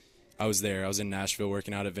 So I was there. I was in Nashville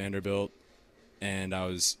working out at Vanderbilt, and I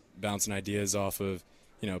was bouncing ideas off of,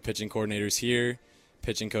 pitching coordinators here,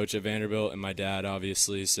 pitching coach at Vanderbilt, and my dad,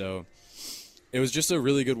 obviously. So it was just a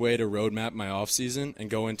really good way to roadmap my off season and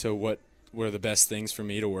go into what were the best things for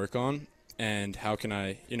me to work on. And how can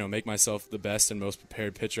I, make myself the best and most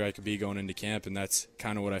prepared pitcher I could be going into camp, and that's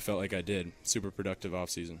kind of what I felt like I did. Super productive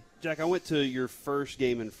offseason. Jack, I went to your first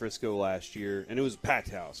game in Frisco last year, and it was a packed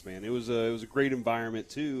house, man. It was a great environment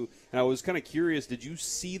too, and I was kind of curious. Did you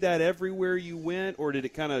see that everywhere you went, or did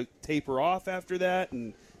it kind of taper off after that?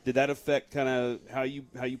 And did that affect kind of how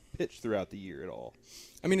you pitched throughout the year at all?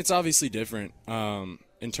 I mean, it's obviously different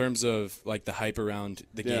in terms of like the hype around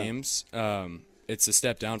the games. It's a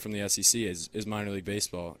step down from the SEC is minor league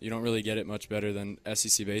baseball. You don't really get it much better than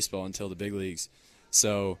SEC baseball until the big leagues.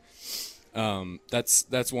 So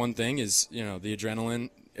that's one thing is, the adrenaline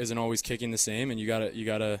isn't always kicking the same, and you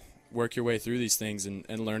gotta work your way through these things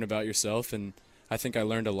and learn about yourself. And I think I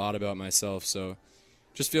learned a lot about myself. So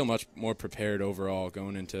just feel much more prepared overall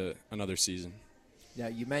going into another season. Yeah,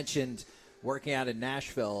 you mentioned working out in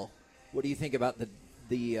Nashville. What do you think about the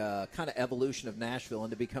kind of evolution of Nashville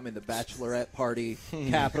into becoming the bachelorette party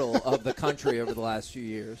capital of the country over the last few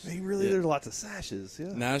years? There's lots of sashes.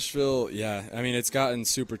 Yeah. Nashville, yeah. I mean, it's gotten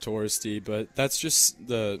super touristy, but that's just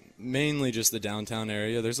mainly just the downtown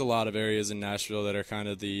area. There's a lot of areas in Nashville that are kind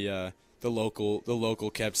of the local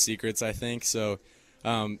kept secrets, I think. So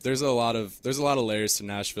there's a lot of layers to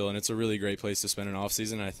Nashville, and it's a really great place to spend an off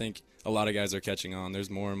season. I think a lot of guys are catching on. There's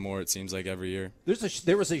more and more, it seems like, every year.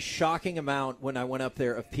 There was a shocking amount when I went up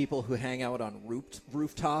there of people who hang out on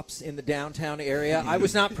rooftops in the downtown area. I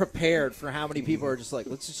was not prepared for how many people are just like,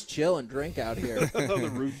 let's just chill and drink out here. The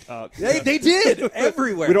rooftops. They did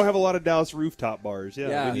everywhere. We don't have a lot of Dallas rooftop bars. We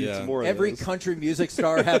need some more of Every those. Country music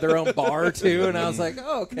star had their own bar, too, and I was like,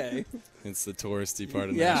 oh, okay. It's the touristy part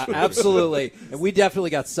of Nashville. Yeah, absolutely. And we definitely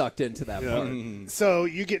got sucked into that part. So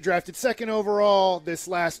you get drafted second overall this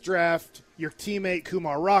last draft. Your teammate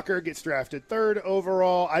Kumar Rocker gets drafted third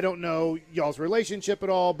overall. I don't know y'all's relationship at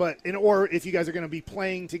all, or if you guys are going to be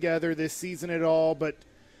playing together this season at all. But,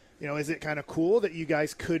 is it kind of cool that you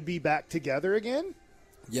guys could be back together again?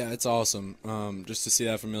 Yeah, it's awesome. Just to see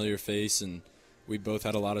that familiar face, and we both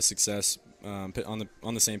had a lot of success on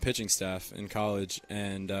the same pitching staff in college,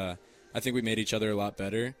 and I think we made each other a lot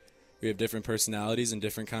better. We have different personalities and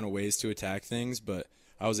different kind of ways to attack things, but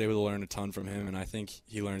I was able to learn a ton from him, and I think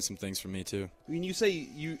he learned some things from me too. When you say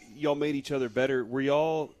y'all made each other better, were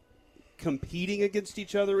y'all competing against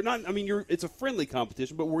each other? Not, I mean, it's a friendly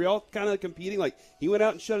competition, but were y'all kind of competing? Like, he went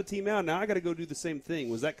out and shut a team out. Now I got to go do the same thing.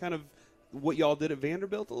 Was that kind of what y'all did at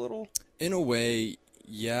Vanderbilt a little? In a way,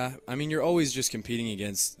 yeah. I mean, you're always just competing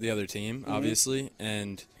against the other team, obviously,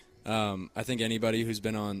 and I think anybody who's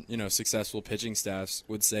been on, successful pitching staffs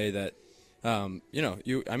would say that, you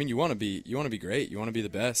want to be great, you want to be the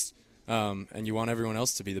best, and you want everyone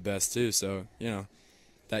else to be the best too. So,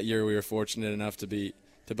 that year we were fortunate enough to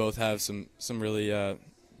both have some really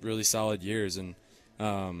really solid years, and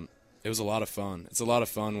it was a lot of fun. It's a lot of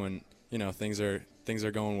fun when things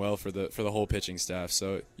are going well for the whole pitching staff.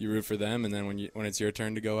 So you root for them, and then when it's your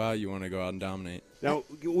turn to go out, you want to go out and dominate. Now,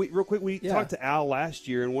 real quick, we talked to Al last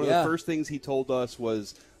year, and one of the first things he told us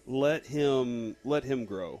was let him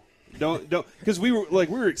grow. Don't because we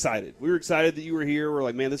were excited. We were excited that you were here. We're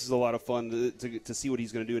like, man, this is a lot of fun to see what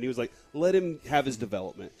he's going to do. And he was like, let him have his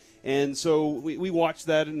development. And so we watched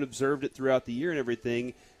that and observed it throughout the year and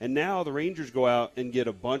everything. And now the Rangers go out and get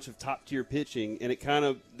a bunch of top-tier pitching, and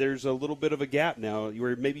there's a little bit of a gap now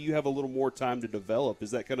where maybe you have a little more time to develop.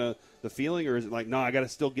 Is that kind of the feeling, or is it like, no, I got to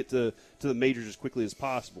still get to the majors as quickly as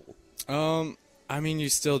possible? I mean, you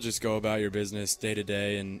still just go about your business day to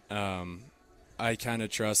day, and I kind of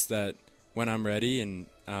trust that when I'm ready, and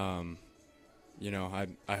I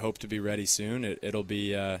hope to be ready soon. It'll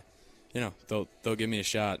be they'll give me a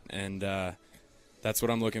shot, and that's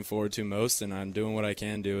what I'm looking forward to most, and I'm doing what I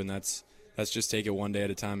can do, and that's just take it one day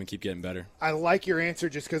at a time and keep getting better. I like your answer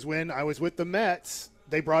just because when I was with the Mets,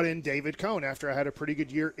 they brought in David Cone after I had a pretty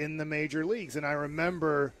good year in the major leagues, and I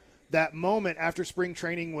remember that moment after spring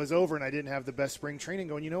training was over and I didn't have the best spring training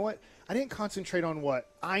going, you know what? I didn't concentrate on what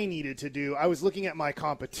I needed to do. I was looking at my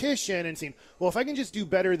competition and saying, well, if I can just do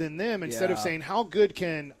better than them instead of saying, how good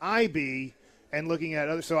can I be? And looking at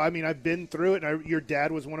others. So, I mean, I've been through it, and your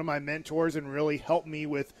dad was one of my mentors and really helped me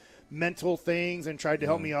with mental things and tried to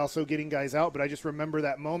help me also getting guys out. But I just remember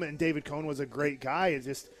that moment, and David Cone was a great guy. It's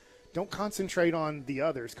just don't concentrate on the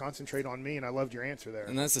others. Concentrate on me, and I loved your answer there.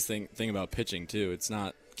 And that's the thing about pitching, too. It's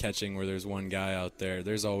not catching where there's one guy out there.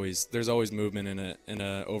 There's always movement in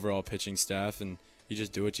a overall pitching staff, and you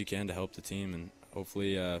just do what you can to help the team, and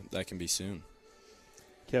hopefully that can be soon.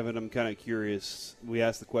 Kevin, I'm kind of curious. We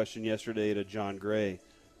asked the question yesterday to John Gray.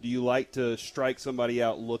 Do you like to strike somebody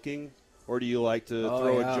out looking, or do you like to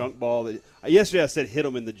throw a junk ball? Yesterday I said hit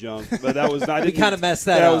them in the junk, but that was not. We kind of messed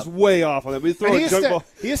that up. I was way off on that. We throw a junk ball.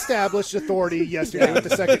 He established authority yesterday with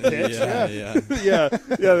the second pitch. Yeah.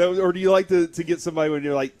 Or do you like to get somebody when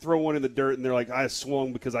you're like throw one in the dirt and they're like, I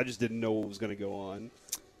swung because I just didn't know what was going to go on?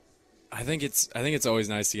 I think it's always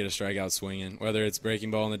nice to get a strikeout swinging, whether it's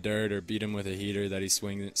breaking ball in the dirt or beat him with a heater that he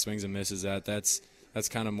swings and misses at. That's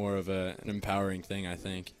kind of more of an empowering thing, I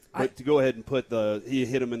think. But to go ahead and put he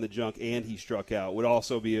hit him in the junk and he struck out would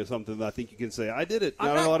also be something that I think you can say, I did it.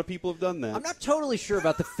 Not a lot of people have done that. I'm not totally sure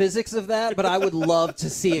about the physics of that, but I would love to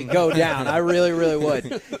see it go down. I really, really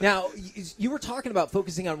would. Now, you were talking about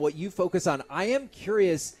focusing on what you focus on. I am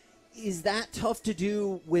curious, is that tough to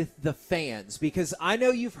do with the fans? Because I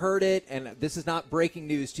know you've heard it, and this is not breaking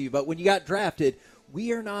news to you, but when you got drafted,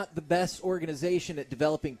 we are not the best organization at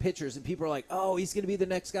developing pitchers, and people are like, oh, he's going to be the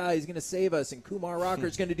next guy. He's going to save us, and Kumar Rocker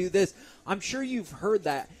is going to do this. I'm sure you've heard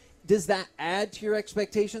that. Does that add to your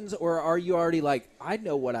expectations, or are you already like, I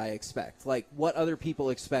know what I expect? Like, what other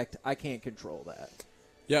people expect, I can't control that.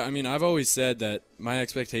 Yeah, I mean, I've always said that my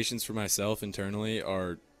expectations for myself internally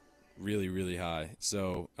are really, really high.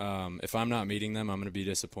 So if I'm not meeting them, I'm going to be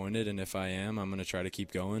disappointed, and if I am, I'm going to try to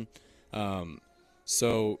keep going.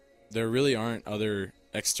 So there really aren't other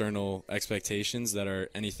external expectations that are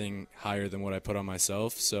anything higher than what I put on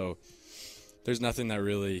myself. So there's nothing that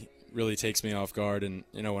really takes me off guard. And,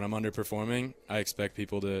 when I'm underperforming, I expect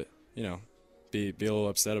people to, be a little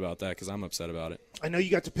upset about that because I'm upset about it. I know you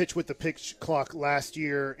got to pitch with the pitch clock last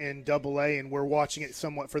year in AA, and we're watching it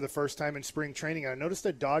somewhat for the first time in spring training. I noticed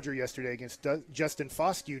a Dodger yesterday against Justin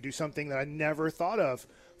Foscue do something that I never thought of.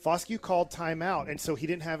 Foscue called timeout, and so he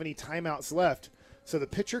didn't have any timeouts left. So the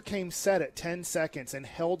pitcher came set at 10 seconds and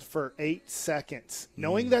held for 8 seconds.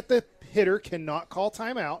 Knowing that the hitter cannot call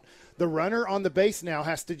timeout, the runner on the base now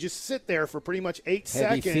has to just sit there for pretty much 8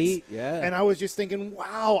 seconds. Feet, yeah. And I was just thinking,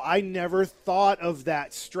 wow, I never thought of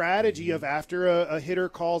that strategy of after a hitter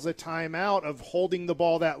calls a timeout of holding the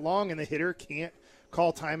ball that long and the hitter can't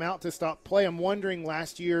call timeout to stop play. I'm wondering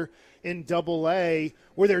last year in AA,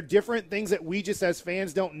 were there different things that we just as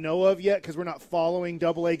fans don't know of yet because we're not following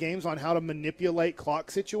AA games on how to manipulate clock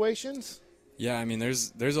situations? Yeah, I mean,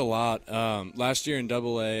 there's a lot. Last year in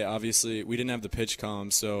AA, obviously, we didn't have the pitch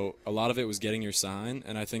comm, so a lot of it was getting your sign,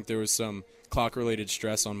 and I think there was some clock-related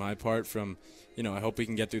stress on my part from, I hope we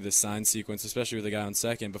can get through this sign sequence, especially with the guy on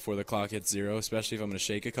second before the clock hits 0, especially if I'm going to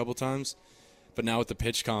shake a couple times. But now with the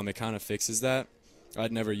pitch comm, it kind of fixes that.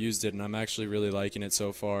 I'd never used it, and I'm actually really liking it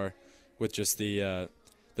so far with just the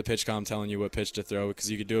pitch comm telling you what pitch to throw, because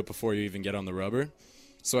you could do it before you even get on the rubber.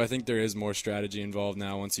 So I think there is more strategy involved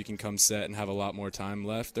now once you can come set and have a lot more time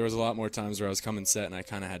left. There was a lot more times where I was coming set and I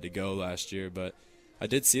kind of had to go last year, but I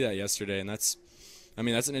did see that yesterday, and that's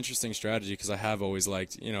an interesting strategy because I have always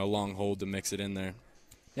liked, a long hold to mix it in there.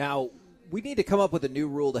 Now, we need to come up with a new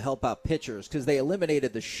rule to help out pitchers because they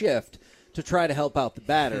eliminated the shift to try to help out the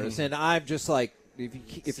batters, and I'm just like,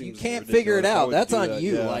 if you can't figure it out, that's on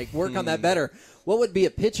you. Yeah. Like, work on that better. What would be a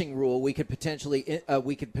pitching rule we could potentially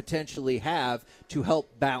have to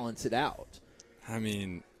help balance it out? I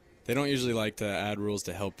mean, they don't usually like to add rules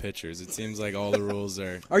to help pitchers. It seems like all the rules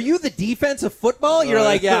are. Are you the defense of football? You're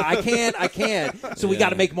like, yeah, I can. So we got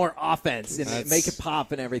to make more offense and make it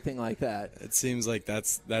pop and everything like that. It seems like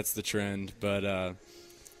that's the trend, but.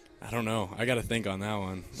 I don't know. I got to think on that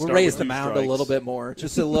one. We'll raise the mound a little bit more,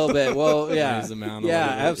 just a little bit. Well, yeah. Raise the mound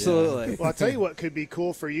absolutely. Yeah. Well, I'll tell you what could be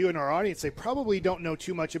cool for you and our audience. They probably don't know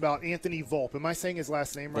too much about Anthony Volpe. Am I saying his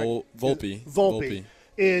last name right? Volpe. Volpe.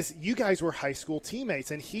 Is you guys were high school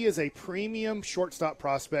teammates, and he is a premium shortstop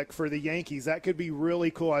prospect for the Yankees. That could be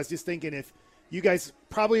really cool. I was just thinking if you guys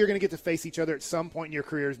probably are going to get to face each other at some point in your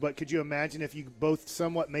careers, but could you imagine if you both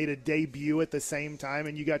somewhat made a debut at the same time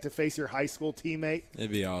and you got to face your high school teammate?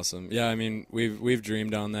 It'd be awesome. Yeah, I mean, we've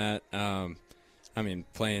dreamed on that.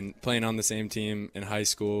 Playing on the same team in high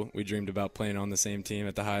school, we dreamed about playing on the same team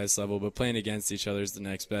at the highest level, but playing against each other is the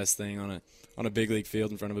next best thing on a big league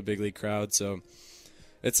field in front of a big league crowd. So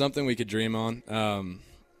it's something we could dream on.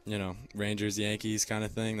 Rangers, Yankees kind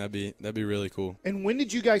of thing. That'd be really cool. And when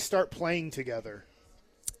did you guys start playing together?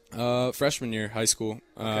 Freshman year, high school.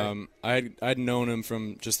 Okay. I'd known him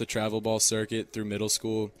from just the travel ball circuit through middle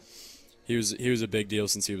school. He was a big deal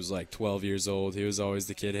since he was like 12 years old. He was always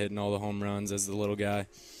the kid hitting all the home runs as the little guy.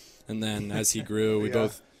 And then as he grew, we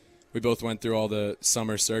both went through all the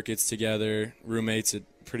summer circuits together, roommates at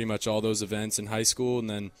pretty much all those events in high school, and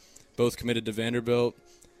then both committed to Vanderbilt.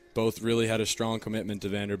 Both really had a strong commitment to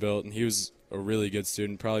Vanderbilt, and he was a really good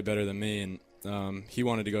student, probably better than me. And he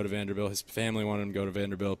wanted to go to Vanderbilt. His family wanted him to go to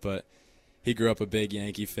Vanderbilt, but he grew up a big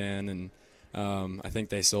Yankee fan, and I think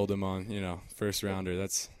they sold him on, first rounder.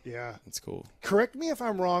 That's cool. Correct me if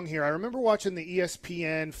I'm wrong here. I remember watching the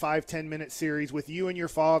ESPN 5-10 minute series with you and your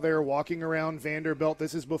father walking around Vanderbilt.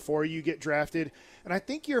 This is before you get drafted. And I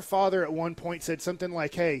think your father at one point said something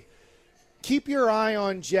like, hey, keep your eye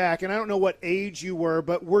on Jack. And I don't know what age you were,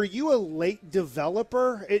 but were you a late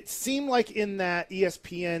developer? It seemed like in that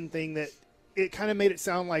ESPN thing that it kind of made it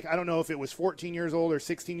sound like, I don't know if it was 14 years old or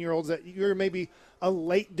 16-year-olds, that you were maybe a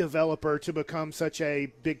late developer to become such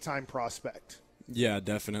a big-time prospect. Yeah,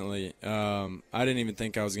 definitely. I didn't even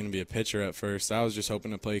think I was going to be a pitcher at first. I was just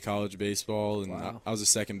hoping to play college baseball, and I was a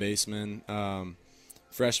second baseman.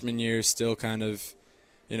 Freshman year, still kind of,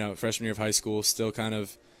 freshman year of high school, still kind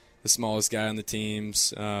of the smallest guy on the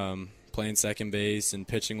teams, playing second base and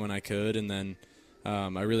pitching when I could. And then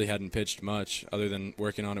I really hadn't pitched much other than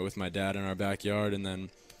working on it with my dad in our backyard. And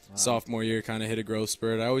then sophomore year kind of hit a growth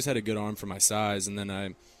spurt. I always had a good arm for my size, and then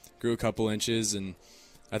I grew a couple inches. And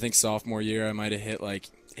I think sophomore year I might have hit like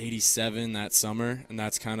 87 that summer, and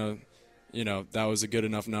that's kind of, that was a good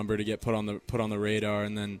enough number to get put on the radar.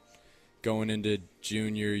 And then going into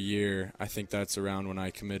junior year, I think that's around when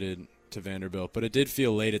I committed to Vanderbilt, but it did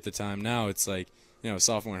feel late at the time. Now it's like,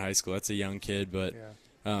 sophomore in high school, that's a young kid, but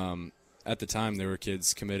at the time there were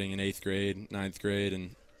kids committing in 8th grade, 9th grade,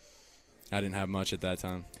 and I didn't have much at that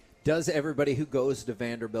time. Does everybody who goes to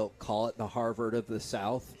Vanderbilt call it the Harvard of the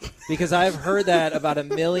South? Because I've heard that about 1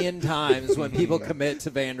 million times when people commit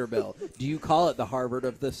to Vanderbilt. Do you call it the Harvard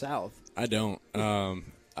of the South? I don't.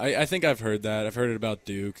 I think I've heard that. I've heard it about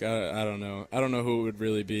Duke. I don't know. I don't know who it would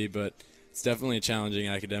really be, but it's definitely a challenging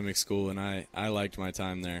academic school, and I liked my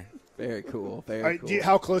time there. Very cool. Very cool.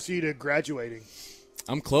 How close are you to graduating?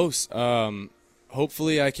 I'm close.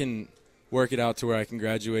 Hopefully I can work it out to where I can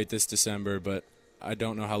graduate this December, but I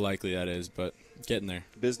don't know how likely that is, but getting there.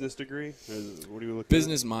 Business degree? What are you looking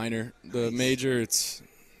Business minor. The major, it's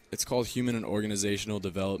it's called Human and Organizational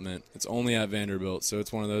Development. It's only at Vanderbilt, so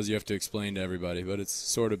it's one of those you have to explain to everybody, but it's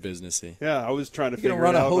sort of businessy. Yeah, I was trying to figure it out.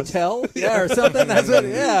 Run a hotel? Yeah, or something? That's what,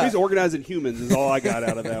 yeah. He's organizing humans is all I got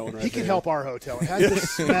out of that one right He can help our hotel. It has this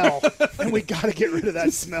smell, and we got to get rid of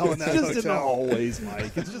that smell in that hotel. It's just in the hallways,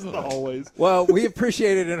 Mike. It's just in the hallways. Well, we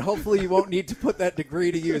appreciate it, and hopefully you won't need to put that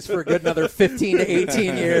degree to use for a good another 15 to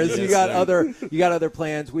 18 years. Yes, you got other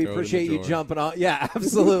plans. We appreciate you jumping on. Yeah,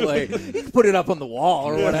 absolutely. You can put it up on the wall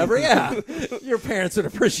or whatever. Yeah, your parents would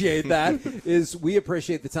appreciate that. We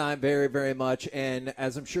appreciate the time very, very much, and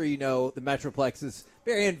as I'm sure you know, the Metroplex is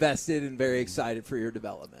very invested and very excited for your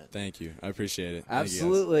development. Thank you. I appreciate it.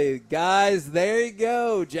 Absolutely. Guys, there you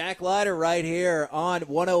go. Jack Leiter right here on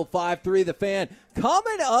 105.3 The Fan.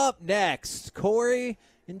 Coming up next, Corey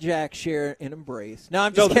and Jack share an embrace. No,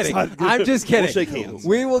 I'm just kidding. I'm just kidding. We'll shake hands.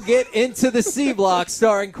 We will get into the C Block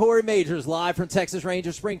starring Corey Majors live from Texas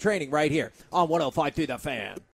Rangers Spring Training right here on 105.3 The Fan.